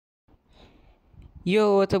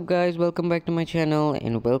Yo, what's up guys, welcome back to my channel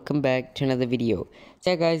and welcome back to another video.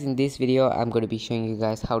 So yeah guys, in this video I'm going to be showing you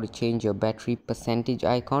guys how to change your battery percentage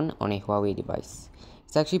icon on a Huawei device.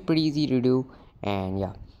 It's actually pretty easy to do, and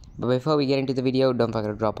yeah, but before we get into the video, don't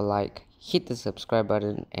forget to drop a like, hit the subscribe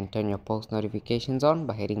button and turn your post notifications on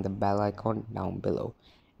by hitting the bell icon down below.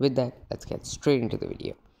 With that, let's get straight into the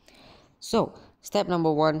video. So step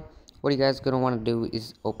number one, what you guys are going to want to do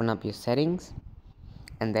is open up your settings,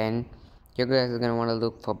 and then you guys are going to want to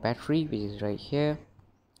look for battery, which is right here,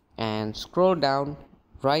 and scroll down.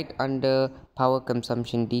 Right under power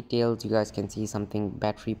consumption details, you guys can see something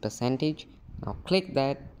battery percentage. Now click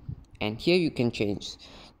that, and here you can change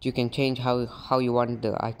how you want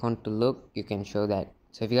the icon to look. You can show that.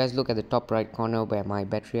 So if you guys look at the top right corner where my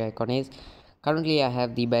battery icon is, currently I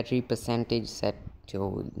have the battery percentage set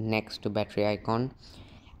to next to battery icon,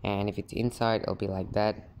 and if it's inside it'll be like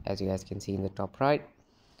that, as you guys can see in the top right.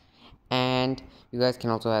 And you guys can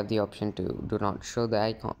also have the option to do not show the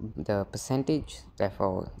icon, the percentage,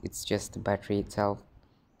 therefore it's just the battery itself,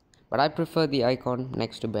 but I prefer the icon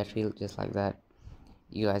next to battery, just like that.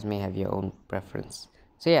 You guys may have your own preference.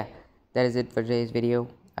 So yeah, that is it for today's video.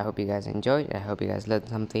 I hope you guys enjoyed. I hope you guys learned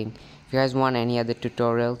something. If you guys want any other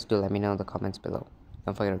tutorials, do let me know in the comments below.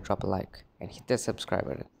 Don't forget to drop a like and hit the subscribe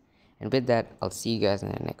button. And with that, I'll see you guys in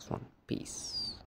the next one. Peace.